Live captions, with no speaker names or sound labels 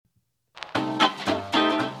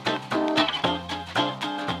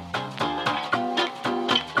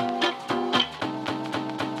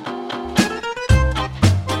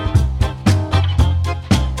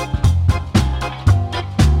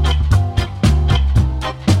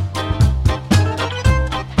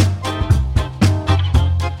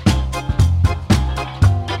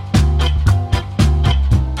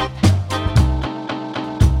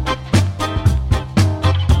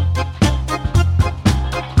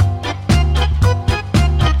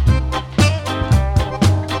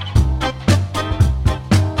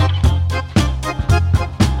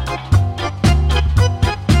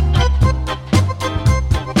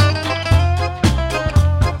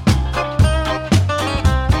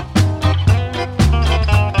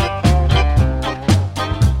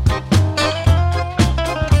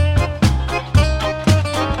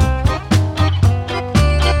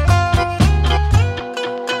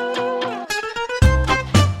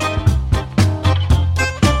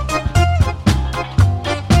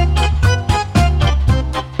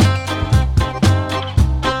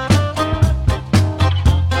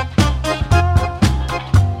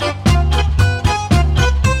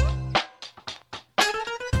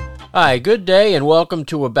Hi, good day, and welcome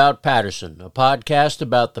to About Paterson, a podcast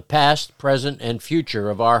about the past, present, and future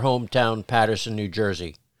of our hometown, Paterson, New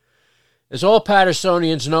Jersey. As all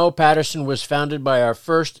Pattersonians know, Paterson was founded by our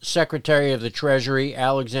first Secretary of the Treasury,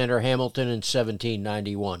 Alexander Hamilton, in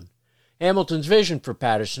 1791. Hamilton's vision for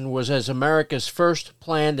Paterson was as America's first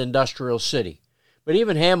planned industrial city, but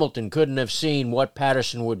even Hamilton couldn't have seen what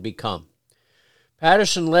Paterson would become.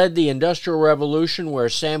 Paterson led the Industrial Revolution, where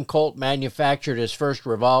Sam Colt manufactured his first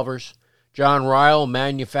revolvers, John Ryle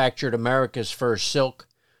manufactured America's first silk,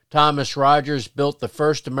 Thomas Rogers built the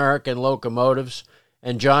first American locomotives,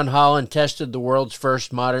 and John Holland tested the world's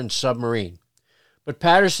first modern submarine. But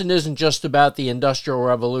Paterson isn't just about the Industrial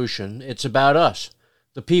Revolution, it's about us,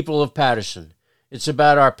 the people of Paterson. It's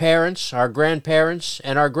about our parents, our grandparents,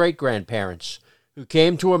 and our great-grandparents, who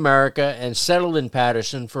came to America and settled in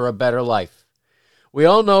Paterson for a better life. We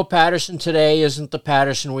all know Paterson today isn't the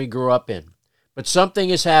Paterson we grew up in, but something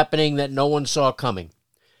is happening that no one saw coming.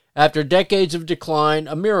 After decades of decline,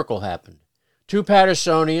 a miracle happened. Two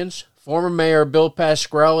Pattersonians, former Mayor Bill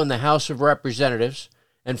Pascrell in the House of Representatives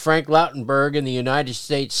and Frank Lautenberg in the United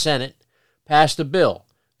States Senate, passed a bill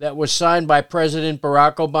that was signed by President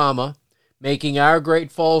Barack Obama, making our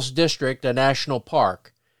Great Falls District a national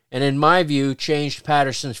park, and in my view, changed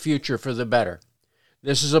Paterson's future for the better.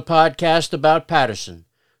 This is a podcast about Paterson,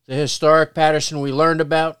 the historic Paterson we learned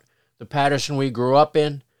about, the Paterson we grew up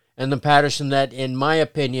in, and the Paterson that, in my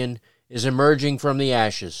opinion, is emerging from the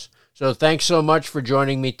ashes. So thanks so much for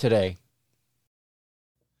joining me today.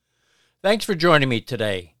 Thanks for joining me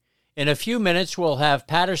today. In a few minutes, we'll have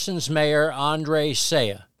Paterson's Mayor Andre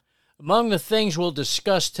Sayegh. Among the things we'll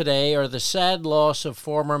discuss today are the sad loss of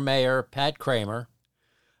former Mayor Pat Kramer.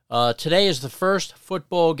 Today is the first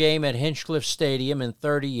football game at Hinchliffe Stadium in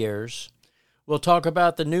 30 years. We'll talk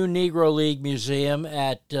about the new Negro League Museum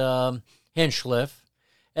at Hinchliffe,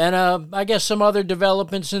 and I guess some other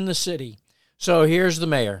developments in the city. So here's the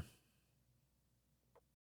mayor.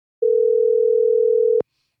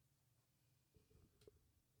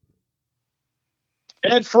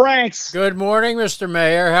 Ed Franks. Good morning, Mr.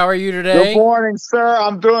 Mayor. How are you today? Good morning, sir.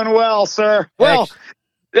 I'm doing well, sir. Well,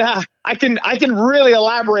 yeah, I can really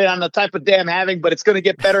elaborate on the type of day I'm having, but it's going to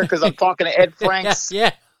get better because I'm talking to Ed Franks.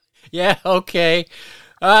 Yeah, okay.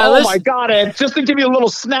 My God, Ed, just to give you a little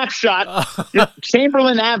snapshot,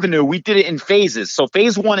 Chamberlain Avenue, we did it in phases. So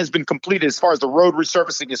phase 1 has been completed as far as the road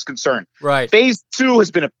resurfacing is concerned. Right. Phase 2 has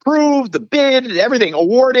been approved, the bid, everything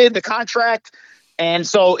awarded, the contract. And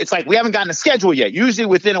so it's like we haven't gotten a schedule yet, usually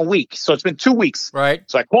within a week. So it's been 2 weeks. Right.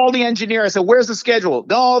 So I called the engineer. I said, where's the schedule?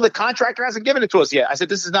 No, the contractor hasn't given it to us yet. I said,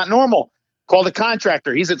 this is not normal. Call the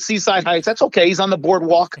contractor. He's at Seaside Heights. That's okay. He's on the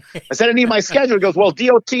boardwalk. I said, I need my schedule. He goes, well,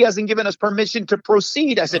 DOT hasn't given us permission to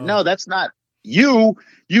proceed. I said, no, that's not you.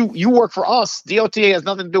 You work for us. DOT has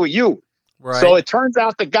nothing to do with you. Right. So it turns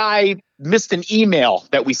out the guy missed an email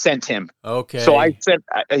that we sent him. Okay. So I said,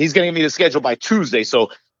 he's going to give me the schedule by Tuesday.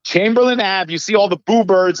 So Chamberlain Ave, you see all the boo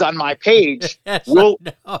birds on my page. Yes, will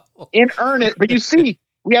in earnest, but you see,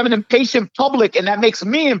 we have an impatient public, and that makes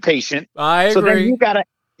me impatient. I agree. So then you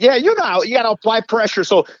gotta apply pressure.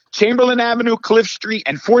 So Chamberlain Avenue, Cliff Street,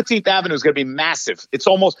 and 14th Avenue is gonna be massive. It's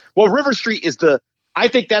almost River Street is I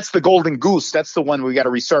think that's the golden goose. That's the one we got to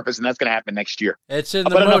resurface, and that's going to happen next year. It's in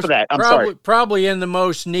but enough of that. I'm sorry. Probably in the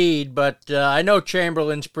most need, but I know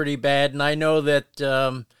Chamberlain's pretty bad, and I know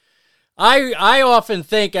that. I often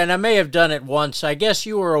think, and I may have done it once, I guess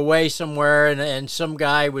you were away somewhere and some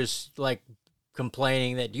guy was like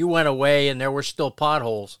complaining that you went away and there were still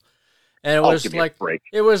potholes. And it was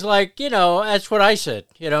like, that's what I said,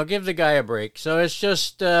 give the guy a break. So it's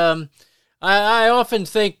just, I often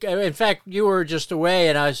think, in fact, you were just away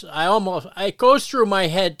and it goes through my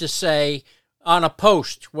head to say on a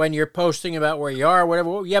post when you're posting about where you are,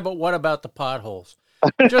 whatever, yeah, but what about the potholes?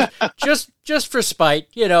 just for spite,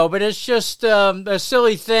 but it's just a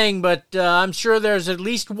silly thing. But I'm sure there's at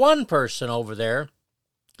least one person over there,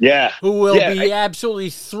 who will be absolutely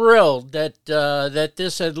thrilled that that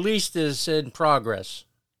this at least is in progress.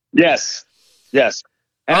 Yes.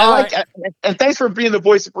 And and thanks for being the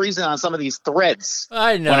voice of reason on some of these threads.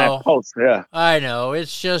 I know. When I post, I know.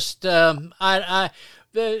 It's just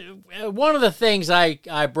one of the things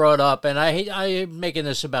I brought up, and I'm making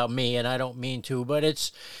this about me, and I don't mean to, but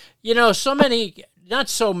it's, so many, not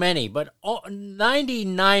so many, but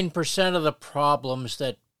 99% of the problems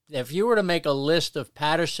that, if you were to make a list of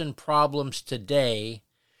Paterson problems today,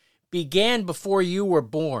 began before you were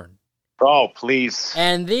born. Oh, please.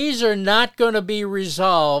 And these are not going to be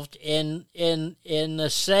resolved in the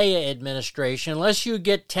Sayegh administration unless you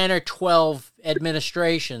get 10 or 12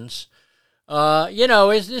 administrations.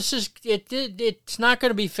 It's not going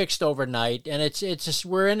to be fixed overnight, and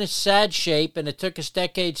we're in a sad shape, and it took us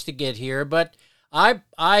decades to get here. But I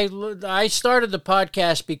started the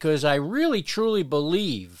podcast because I really truly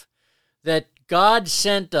believe that God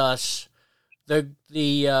sent us the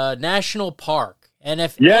national park, and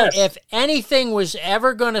if anything was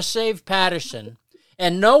ever going to save Paterson,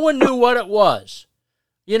 and no one knew what it was,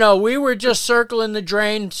 we were just circling the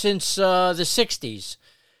drain since the '60s.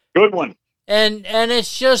 Good one. And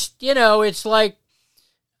it's just, it's like,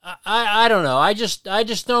 I don't know. I just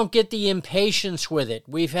don't get the impatience with it.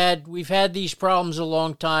 We've had these problems a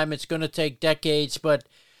long time. It's going to take decades, but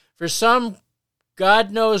for some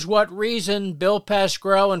God knows what reason, Bill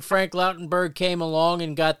Pascrell and Frank Lautenberg came along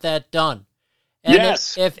and got that done. And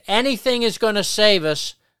if anything is going to save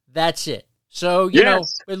us, that's it. So,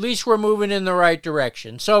 at least we're moving in the right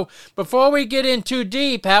direction. So, before we get in too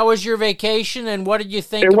deep, how was your vacation and what did you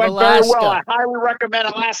think of Alaska? It went very well. I highly recommend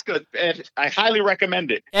Alaska. I highly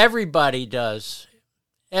recommend it. Everybody does.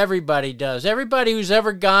 Everybody who's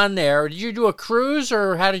ever gone there. Did you do a cruise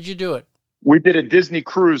or how did you do it? We did a Disney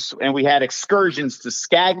cruise and we had excursions to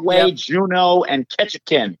Skagway, Juneau, and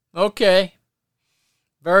Ketchikan. Okay.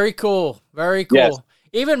 Very cool. Very cool. Yes.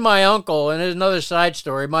 Even my uncle, and there's another side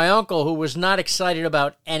story, my uncle, who was not excited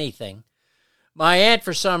about anything, my aunt,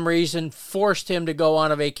 for some reason, forced him to go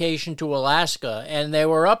on a vacation to Alaska, and they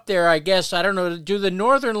were up there, I guess, I don't know, do the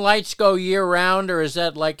Northern Lights go year-round, or is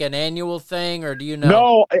that like an annual thing, or do you know?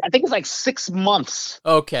 No, I think it's like 6 months.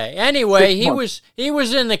 Okay. Anyway, he was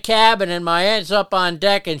in the cabin, and my aunt's up on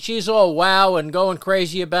deck, and she's all wow and going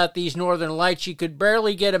crazy about these Northern Lights. She could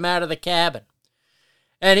barely get him out of the cabin,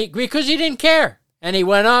 because he didn't care. And he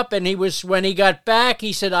went up, and when he got back,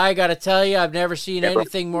 he said, I got to tell you, I've never seen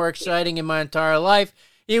anything more exciting in my entire life.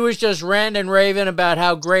 He was just ranting and raving about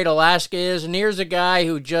how great Alaska is, and here's a guy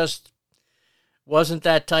who just wasn't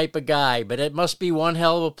that type of guy, but it must be one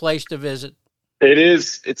hell of a place to visit. It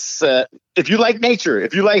is. It's if you like nature,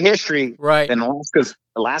 if you like history, right, then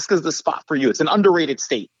Alaska's the spot for you. It's an underrated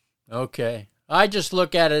state. Okay. I just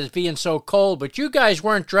look at it as being so cold, but you guys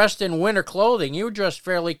weren't dressed in winter clothing. You were dressed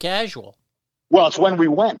fairly casual. Well, it's when we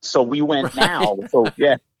went, so we went now. So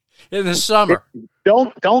yeah, in the summer.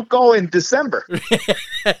 Don't go in December.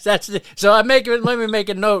 Let me make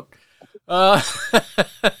a note. Yeah,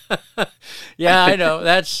 I know.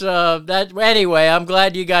 That's that. Anyway, I'm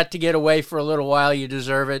glad you got to get away for a little while. You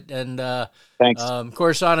deserve it. And thanks. Of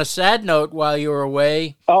course, on a sad note, while you were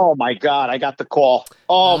away. Oh my God, I got the call.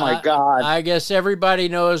 Oh my God. I guess everybody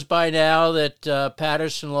knows by now that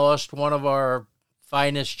Paterson lost one of our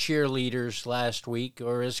finest cheerleaders last week,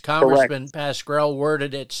 or as Congressman Pascrell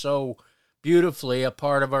worded it so beautifully, a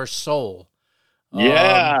part of our soul.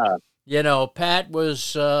 Yeah. Pat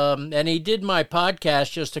was, and he did my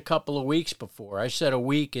podcast just a couple of weeks before. I said a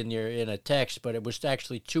week in a text, but it was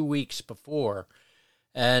actually 2 weeks before.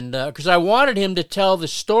 And because I wanted him to tell the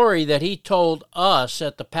story that he told us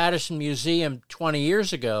at the Paterson Museum 20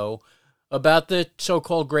 years ago about the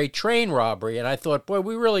so-called Great Train Robbery. And I thought, boy,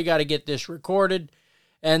 we really got to get this recorded.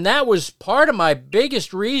 And that was part of my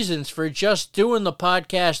biggest reasons for just doing the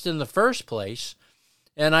podcast in the first place.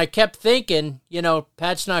 And I kept thinking,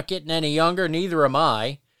 Pat's not getting any younger, neither am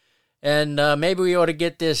I. And maybe we ought to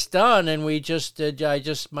get this done. And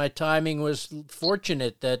my timing was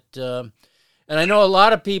fortunate that, and I know a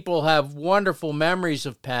lot of people have wonderful memories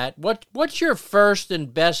of Pat. What's your first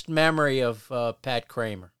and best memory of Pat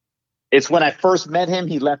Kramer? It's when I first met him.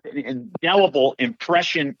 He left an indelible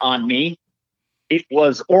impression on me. It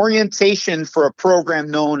was orientation for a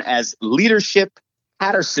program known as Leadership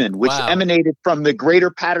Paterson, which emanated from the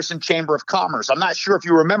Greater Paterson Chamber of Commerce. I'm not sure if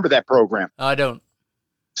you remember that program. I don't.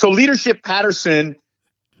 So Leadership Paterson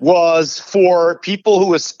was for people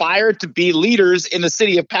who aspired to be leaders in the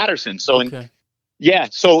city of Paterson. So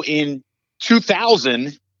in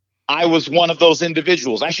 2000, I was one of those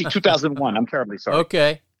individuals. Actually, 2001. I'm terribly sorry.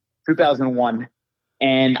 Okay. 2001.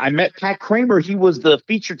 And I met Pat Kramer. He was the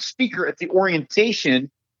featured speaker at the orientation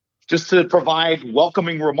just to provide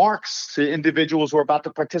welcoming remarks to individuals who are about to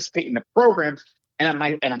participate in the program. And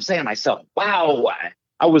I'm saying to myself, wow,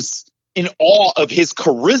 I was in awe of his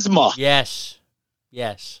charisma. Yes.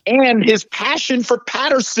 And his passion for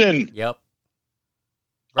Paterson. Yep.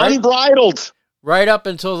 Right. Unbridled. Right up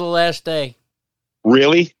until the last day.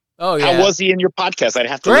 Really? Oh, yeah. How was he in your podcast? I'd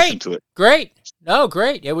have to listen to it. Great. No,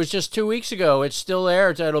 great. It was just 2 weeks ago. It's still there.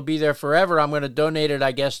 It'll be there forever. I'm going to donate it,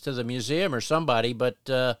 I guess, to the museum or somebody. But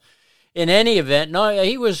in any event, no,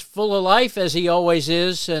 he was full of life as he always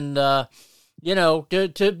is. And, to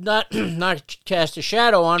not cast a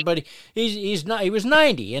shadow on, but he was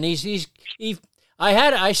 90. And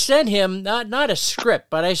I sent him not a script,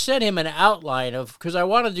 but I sent him an outline of, because I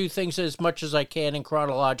want to do things as much as I can in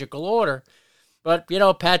chronological order. But, you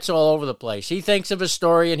know, Pat's all over the place. He thinks of a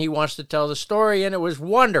story and he wants to tell the story, and it was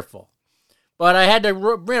wonderful. But I had to,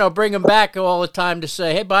 you know, bring him back all the time to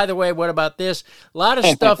say, hey, by the way, what about this? A lot of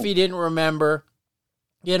stuff he didn't remember,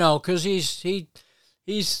 you know, because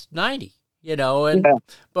he's 90, you know. And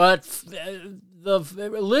but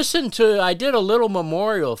I did a little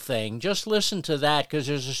memorial thing. Just listen to that,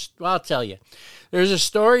 because I'll tell you. There's a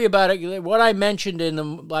story about it. What I mentioned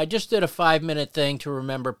I just did a 5-minute thing to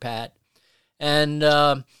remember Pat. And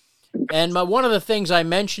one of the things I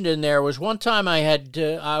mentioned in there was one time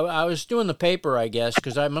I was doing the paper, I guess,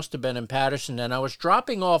 because I must have been in Paterson, and I was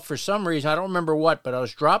dropping off, for some reason, I don't remember what, but I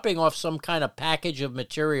was dropping off some kind of package of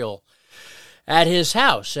material at his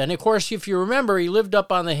house. And, of course, if you remember, he lived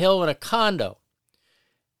up on the hill in a condo.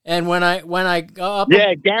 And when I up,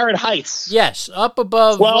 Garrett Heights. Yes, up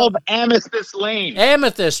above 12 Amethyst Lane.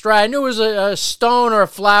 Amethyst, right? I knew it was a stone or a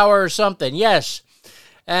flower or something. Yes.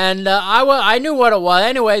 And I knew what it was.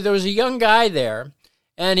 Anyway, there was a young guy there,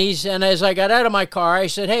 and as I got out of my car, I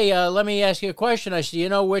said, "Hey, let me ask you a question." I said, "You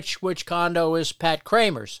know which condo is Pat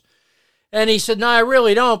Kramer's?" And he said, "No, I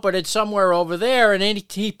really don't, but it's somewhere over there." And then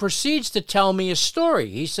he proceeds to tell me a story.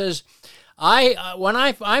 He says, when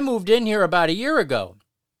I moved in here about a year ago,"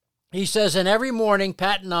 he says, "and every morning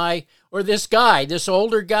Pat and I, or this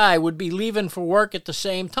older guy, would be leaving for work at the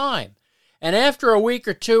same time. And after a week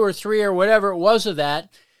or 2 or 3 or whatever it was of that,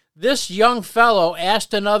 this young fellow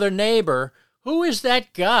asked another neighbor, 'Who is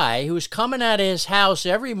that guy who's coming out of his house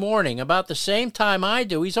every morning about the same time I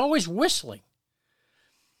do? He's always whistling.'"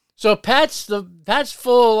 So Pat's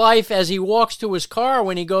full of life as he walks to his car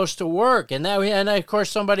when he goes to work. And of course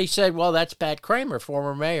somebody said, "Well, that's Pat Kramer,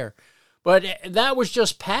 former mayor." But that was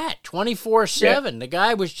just Pat, 24/7. The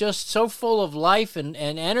guy was just so full of life and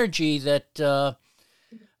energy that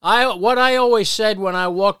what I always said when I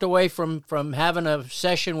walked away from having a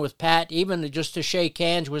session with Pat, even just to shake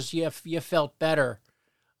hands, was you felt better,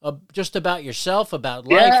 just about yourself, about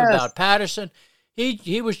life, about Paterson.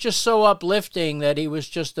 He was just so uplifting that he was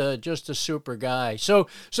just a super guy. So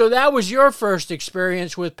that was your first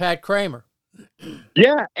experience with Pat Kramer.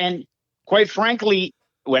 Yeah, and quite frankly,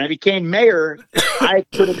 when I became mayor, I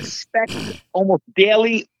could expect almost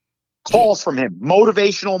daily calls from him,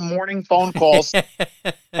 motivational morning phone calls.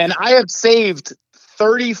 And I have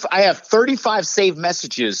 35 saved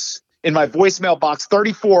messages in my voicemail box.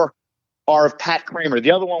 34 are of Pat Kramer.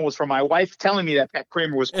 The other one was from my wife telling me that Pat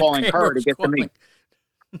Kramer was calling her to get to me.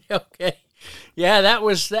 Okay. Yeah, that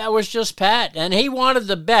was just Pat. And he wanted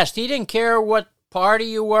the best. He didn't care what party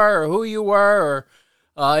you were or who you were,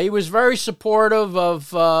 or he was very supportive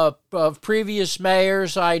of previous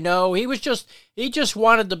mayors. I know he just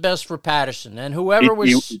wanted the best for Paterson, and whoever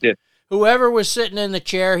was sitting in the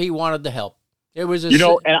chair, he wanted to help. It was and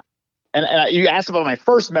you asked about my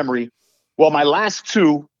first memory. Well, my last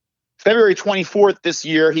two, February 24th this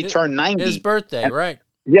year, he turned 90. His birthday, right?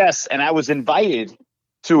 Yes, and I was invited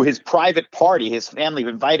to his private party. His family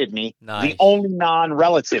invited me. Nice. The only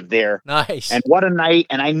non-relative there. Nice. And what a night.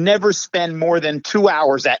 And I never spend more than 2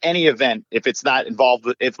 hours at any event if it's not involved,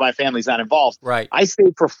 if my family's not involved. Right. I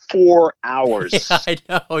stayed for 4 hours. Yeah, I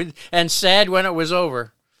know. And sad when it was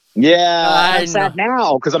over. Yeah, I'm sad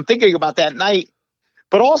now because I'm thinking about that night.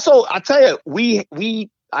 But also, I'll tell you,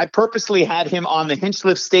 I purposely had him on the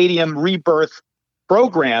Hinchliffe Stadium rebirth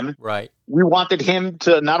program. Right. We wanted him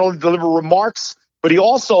to not only deliver remarks, but he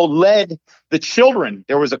also led the children.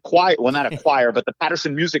 There was a choir, well, not a choir, but the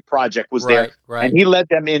Paterson Music Project was there. Right. And he led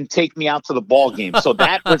them in Take Me Out to the Ball Game. So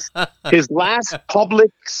that was his last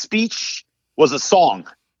public speech was a song.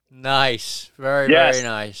 Nice. Very, very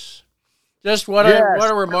nice. Just what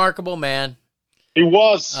a remarkable man. He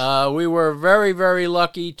was. We were very, very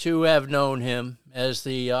lucky to have known him, as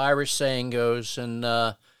the Irish saying goes. And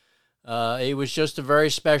he was just a very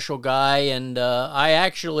special guy, and I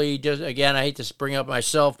actually again, I hate to bring up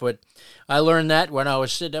myself, but I learned that when I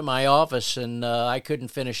was sitting at my office and I couldn't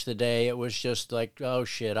finish the day. It was just like, oh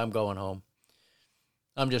shit, I'm going home.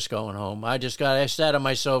 I'm just going home. I sat on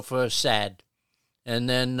my sofa sad, and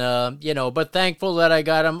then but thankful that I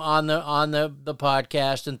got him on the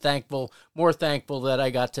podcast, and more thankful that I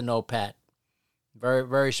got to know Pat. Very,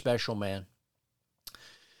 very special man.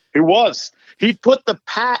 He was. He put the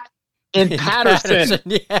Pat in Paterson.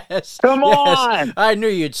 Yes. Come on. I knew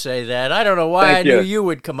you'd say that. I don't know why I knew you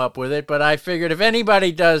would come up with it, but I figured if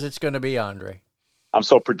anybody does, it's going to be Andre. I'm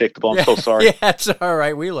so predictable. I'm so sorry. Yeah, it's all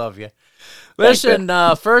right. We love you. Listen,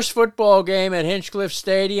 first football game at Hinchliffe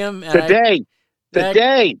Stadium. Today.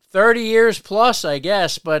 30 years plus, I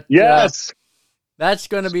guess. But yes. That's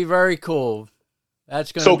going to be very cool.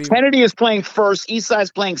 That's going So to be. Kennedy is playing first.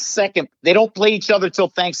 Eastside's playing second. They don't play each other till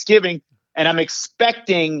Thanksgiving, and I'm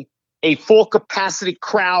expecting a full capacity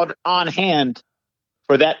crowd on hand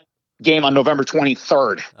for that game on November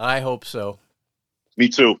 23rd. I hope so. Me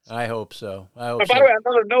too. I hope so. By the way,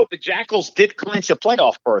 another note: the Jackals did clinch a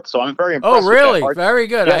playoff berth, so I'm very impressed. Oh, really? With that. Very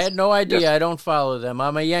good. Yes. I had no idea. Yes. I don't follow them.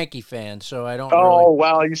 I'm a Yankee fan, so I don't. Oh,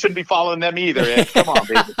 well, you shouldn't be following them either. Ed. Come on,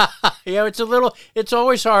 baby. Yeah, it's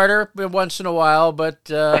always harder once in a while, but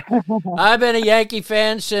I've been a Yankee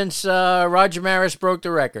fan since Roger Maris broke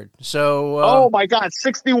the record. So. Oh my God,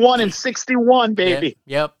 61 and 61, baby.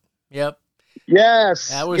 Yep.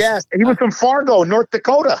 Yes. Yes. He was from Fargo, North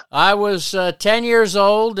Dakota. I was 10 years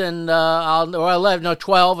old, and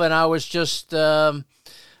 12, and I was just.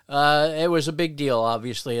 It was a big deal,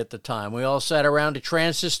 obviously, at the time. We all sat around a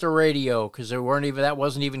transistor radio because that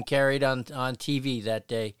wasn't even carried on TV that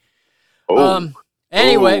day.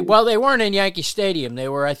 Anyway, well, they weren't in Yankee Stadium. They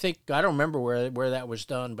were, I don't remember where that was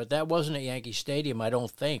done, but that wasn't at Yankee Stadium, I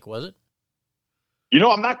don't think, was it?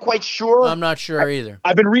 I'm not quite sure. I'm not sure either.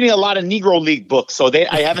 I've been reading a lot of Negro League books, so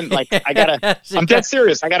I haven't I'm dead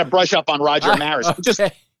serious. I gotta brush up on Roger Maris. Okay.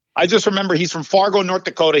 I just remember he's from Fargo, North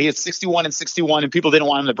Dakota. He had 61 and 61, and people didn't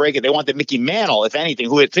want him to break it. They wanted Mickey Mantle, if anything,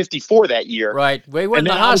 who had 54 that year. Right. He went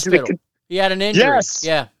in the hospital. He had an injury. Yes.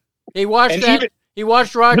 Yeah. He watched he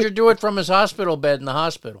watched Roger do it from his hospital bed in the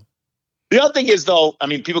hospital. The other thing is, though, I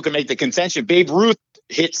mean, people can make the contention. Babe Ruth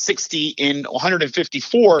hit 60 in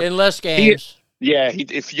 154. In less games.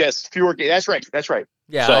 Fewer games. That's right.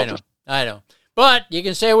 Yeah, so, I know. But you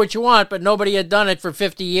can say what you want, but nobody had done it for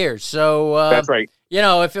 50 years. So that's right.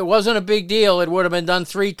 If it wasn't a big deal, it would have been done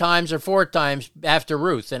 3 times or 4 times after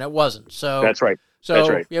Ruth, and it wasn't. So that's right. So that's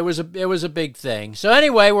right. it was a big thing. So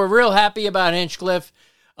anyway, we're real happy about Hinchliffe.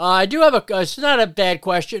 I do have it's not a bad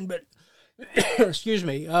question, but excuse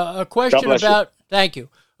me, a question about. Thank you.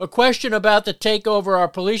 A question about the takeover of our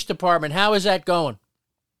police department. How is that going?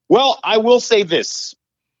 Well, I will say this.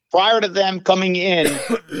 Prior to them coming in,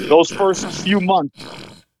 those first few months,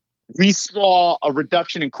 we saw a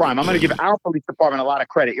reduction in crime. I'm going to give our police department a lot of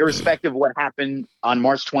credit, irrespective of what happened on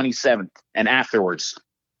March 27th and afterwards.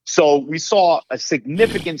 So we saw a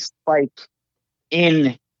significant spike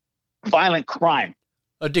in violent crime.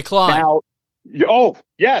 A decline. Now,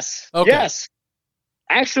 yes. Okay. Yes.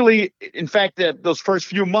 Actually, in fact, those first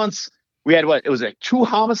few months, we had it was 2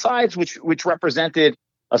 homicides, which represented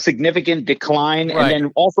a significant decline, right. And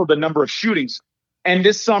then also the number of shootings. And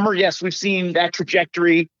this summer, yes, we've seen that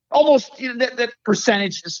trajectory. Almost that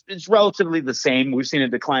percentage is relatively the same. We've seen a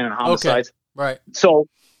decline in homicides. Okay. Right. So,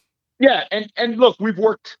 yeah, and look, we've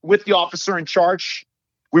worked with the officer in charge.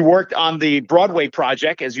 We worked on the Broadway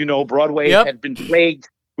project. As you know, Broadway had been plagued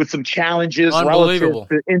with some challenges relative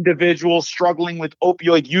to individuals struggling with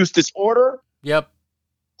opioid use disorder. Yep.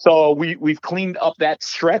 So we've cleaned up that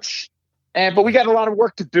stretch. But we got a lot of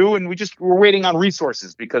work to do, and we're waiting on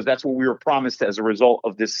resources because that's what we were promised as a result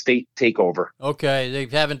of this state takeover. Okay, they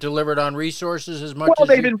haven't delivered on resources as much. Well,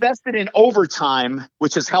 they've invested in overtime,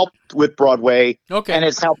 which has helped with Broadway. Okay, and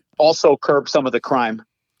has helped also curb some of the crime.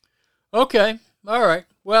 Okay, all right.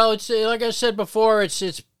 Well, it's like I said before,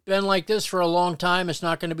 it's been like this for a long time. It's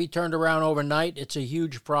not going to be turned around overnight. It's a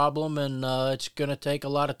huge problem, and it's going to take a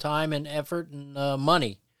lot of time and effort and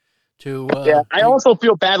money. I also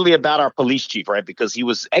feel badly about our police chief, right? Because he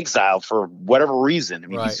was exiled for whatever reason. I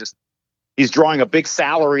mean, right. he's drawing a big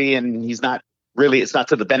salary, and it's not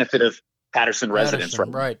to the benefit of Patterson residents,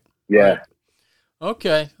 right? Yeah. Right.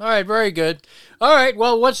 Okay. All right. Very good. All right.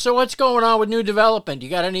 Well, what's going on with new development? You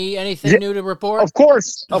got anything new to report? Of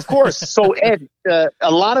course. So Ed, a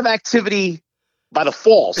lot of activity by the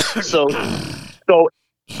falls. So.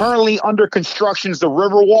 Currently under construction is the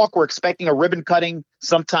Riverwalk. We're expecting a ribbon cutting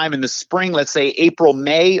sometime in the spring, let's say April,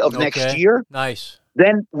 May of next year. Nice.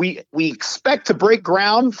 Then we expect to break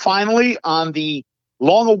ground finally on the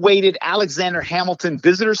long-awaited Alexander Hamilton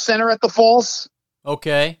Visitor Center at the Falls.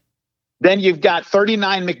 Okay. Then you've got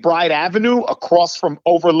 39 McBride Avenue across from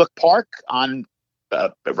Overlook Park on,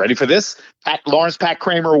 ready for this, Lawrence Pat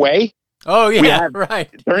Kramer Way. Oh, yeah, right.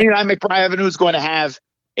 39 McBride Avenue is going to have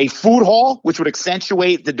a food hall, which would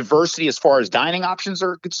accentuate the diversity as far as dining options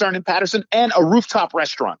are concerned in Patterson, and a rooftop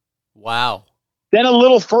restaurant. Wow. Then a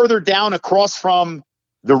little further down across from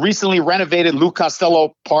the recently renovated Lou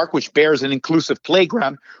Costello Park, which bears an inclusive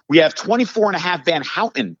playground, we have 24.5 Van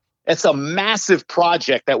Houten. It's a massive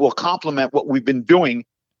project that will complement what we've been doing,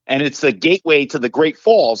 and it's a gateway to the Great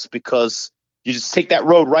Falls because you just take that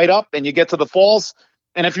road right up and you get to the falls.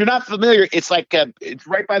 And if you're not familiar, it's like it's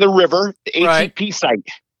right by the river, the ATP site.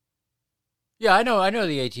 Yeah, I know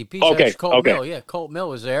the ATP. Okay, That's Colt okay. Mill. Yeah, Colt Mill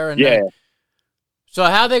was there. And Yeah. So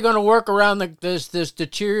how are they going to work around this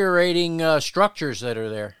deteriorating structures that are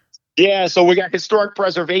there? Yeah, so we got historic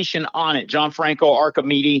preservation on it. John Franco,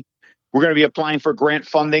 Archimedes. We're going to be applying for grant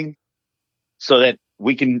funding so that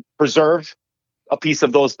we can preserve a piece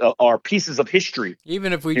of those our pieces of history.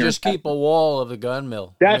 Even if we just keep a wall of the gun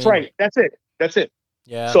mill. That's right. That's it.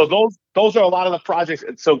 Yeah. So those are a lot of the projects.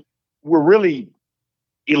 So we're really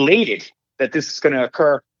elated that this is going to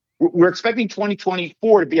occur. We're expecting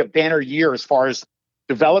 2024 to be a banner year as far as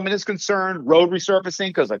development is concerned, road resurfacing,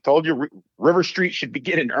 because I told you River Street should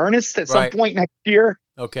begin in earnest at some point next year.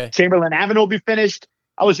 Okay. Chamberlain Avenue will be finished.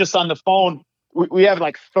 I was just on the phone. We have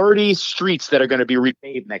like 30 streets that are going to be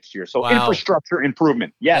repaved next year. So infrastructure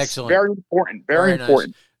improvement. Yes. Excellent. Very important. Very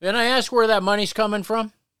important. Nice. Can I ask where that money's coming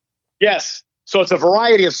from? Yes. So it's a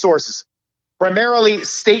variety of sources. Primarily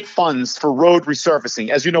state funds for road resurfacing.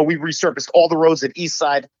 As you know, we resurfaced all the roads at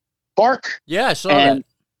Eastside Park. Yeah, I saw that.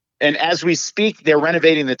 And as we speak, they're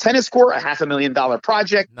renovating the tennis court, a $500,000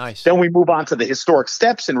 project. Nice. Then we move on to the historic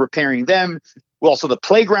steps and repairing them. Also the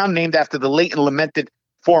playground named after the late and lamented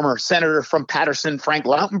former senator from Patterson, Frank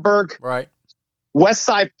Lautenberg. Right. West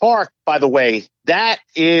Side Park, by the way, that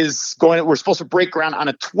is we're supposed to break ground on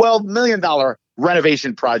a $12 million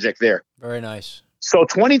renovation project there. Very nice. So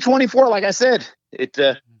 2024, like I said, it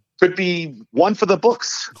could be one for the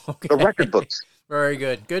books, the record books. Very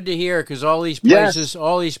good. Good to hear, because all these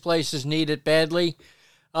places need it badly.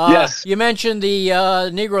 Yes. You mentioned the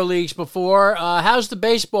Negro Leagues before. How's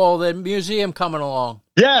the museum coming along?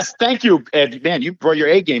 Yes, thank you, Ed. Man, you brought your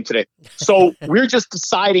A game today. So we're just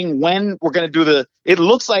deciding when we're going to do it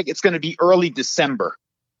looks like it's going to be early December.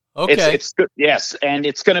 Okay. It's good. Yes, and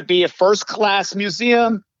it's going to be a first-class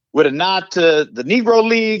museum with a nod to the Negro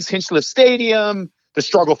Leagues, Hinchliffe Stadium, the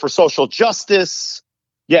struggle for social justice.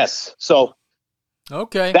 Yes, so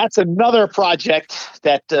okay, that's another project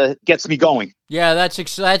that gets me going. Yeah,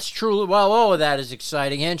 that's truly, well, all of that is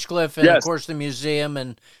exciting. Hinchliffe and of course the museum,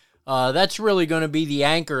 and that's really going to be the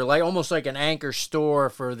anchor, like almost like an anchor store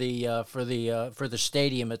for the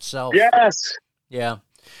stadium itself. Yes. Yeah.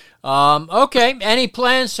 Okay. Any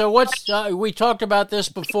plans? So we talked about this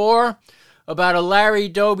before, about a Larry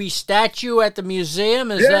Doby statue at the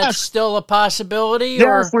museum. Is that still a possibility?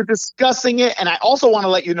 Yes, we're discussing it. And I also want to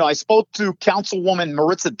let you know, I spoke to Councilwoman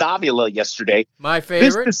Maritza Davila yesterday. My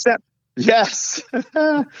favorite. Yes.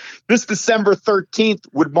 This December 13th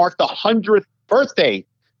would mark the 100th birthday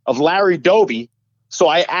of Larry Doby. So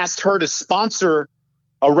I asked her to sponsor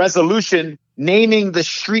a resolution naming the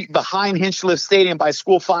street behind Hinchliffe Stadium by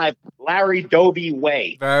School 5 Larry Doby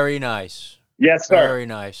Way. Very nice. Yes, sir. Very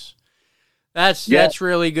nice. That's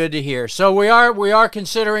really good to hear. So we are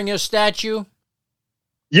considering a statue?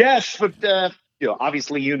 Yes, but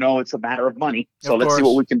obviously it's a matter of money. So let's see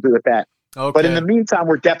what we can do with that. Okay. But in the meantime,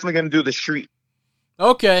 we're definitely going to do the street.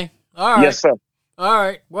 Okay. All right. Yes, sir. All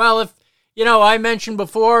right. Well, if I mentioned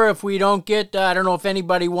before, if we don't get, I don't know if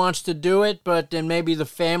anybody wants to do it, but then maybe the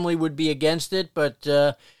family would be against it. But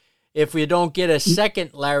if we don't get a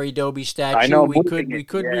second Larry Doby statue, we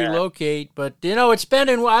could relocate. But it's been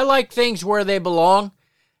I like things where they belong,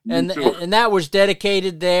 and that was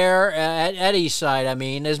dedicated there at Eastside. I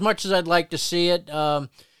mean, as much as I'd like to see it,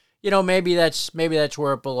 maybe that's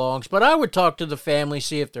where it belongs. But I would talk to the family,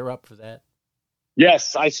 see if they're up for that.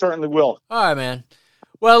 Yes, I certainly will. All right, man.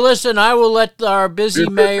 Well, listen, I will let our busy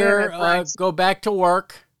mayor go back to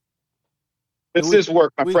work. This is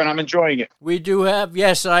work, my friend. I'm enjoying it. We do have,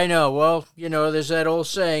 yes, I know. Well, there's that old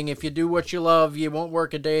saying, if you do what you love, you won't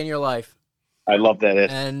work a day in your life. I love that,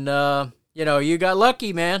 Ed. And, you got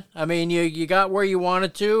lucky, man. I mean, you got where you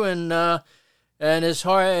wanted to, and it's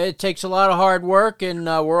hard. It takes a lot of hard work, and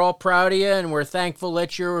we're all proud of you, and we're thankful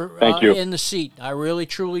that you're in the seat. I really,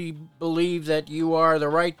 truly believe that you are the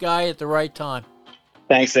right guy at the right time.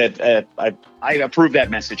 Thanks, Ed. I approve that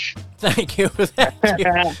message. Thank you.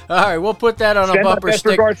 All right, we'll put that on a bumper sticker.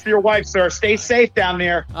 Best regards to your wife, sir. Stay safe down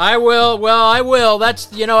there. I will. Well, I will.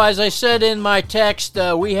 That's, as I said in my text,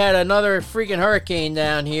 we had another freaking hurricane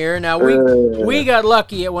down here. Now, we got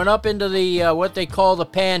lucky. It went up into the, what they call the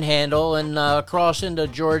panhandle, and across into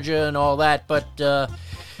Georgia and all that. But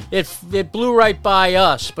it blew right by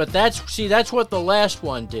us. But that's what the last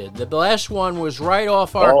one did. The last one was right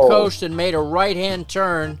off our coast and made a right-hand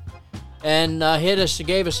turn and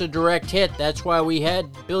gave us a direct hit. That's why we had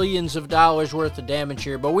billions of dollars worth of damage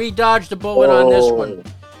here. But we dodged a bullet on this one.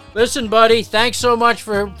 Listen, buddy, thanks so much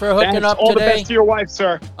for hooking up today. All the best to your wife,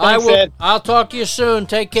 sir. Thanks, I will. Ed. I'll talk to you soon.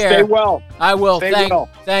 Take care. Stay well. I will. Well.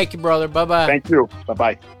 Thank you, brother. Bye-bye. Thank you.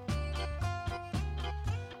 Bye-bye.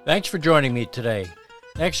 Thanks for joining me today.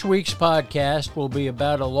 Next week's podcast will be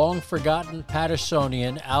about a long-forgotten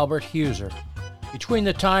Pattersonian, Albert Huser. Between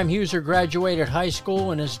the time Huser graduated high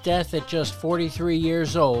school and his death at just 43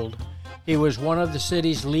 years old, he was one of the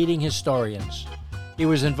city's leading historians. He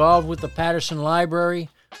was involved with the Patterson Library,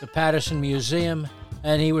 the Patterson Museum,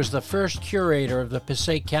 and he was the first curator of the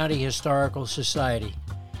Passaic County Historical Society.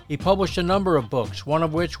 He published a number of books, one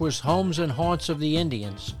of which was Homes and Haunts of the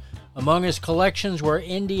Indians. Among his collections were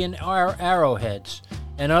Indian arrowheads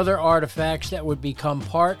and other artifacts that would become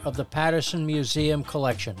part of the Patterson Museum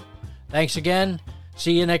collection. Thanks again.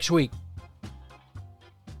 See you next week.